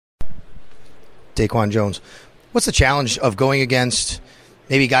Daquan Jones. What's the challenge of going against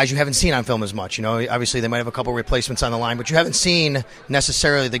maybe guys you haven't seen on film as much? You know, obviously they might have a couple replacements on the line, but you haven't seen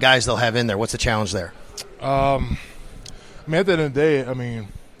necessarily the guys they'll have in there. What's the challenge there? I mean, at the end of the day, I mean,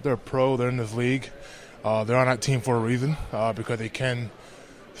 they're a pro. They're in this league. They're on that team for a reason because they can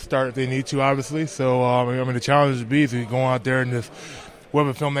start if they need to, obviously. So, I mean, the challenge would be to go out there and just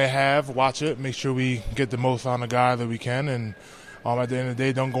whatever film they have, watch it, make sure we get the most on the guy that we can, and at the end of the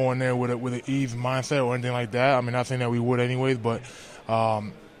day, don't go in there with an ease mindset or anything like that. I mean, not saying that we would anyways, but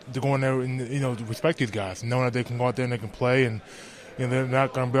to go in there and respect these guys, knowing that they can go out there and they can play, and they're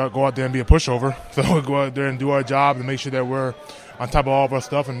not going to go out there and be a pushover. So we go out there and do our job and make sure that we're on top of all of our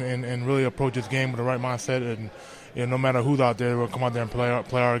stuff and really approach this game with the right mindset. And no matter who's out there, we'll come out there and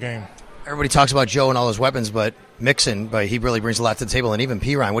play our game. Everybody talks about Joe and all his weapons, but Mixon, he really brings a lot to the table, and even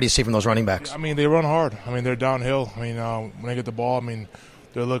Perine. What do you see from those running backs? I mean, they run hard. I mean, they're downhill. I mean, when they get the ball, I mean,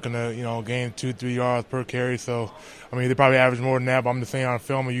 they're looking to gain 2-3 yards per carry. So, I mean, they probably average more than that. But I'm just saying on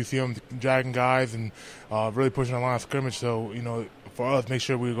film, you see them dragging guys and really pushing the line of scrimmage. So, for us, make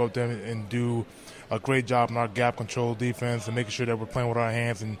sure we go up there and do a great job in our gap control defense and making sure that we're playing with our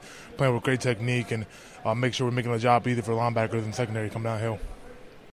hands and playing with great technique and make sure we're making the job easy for linebackers and secondary to come downhill.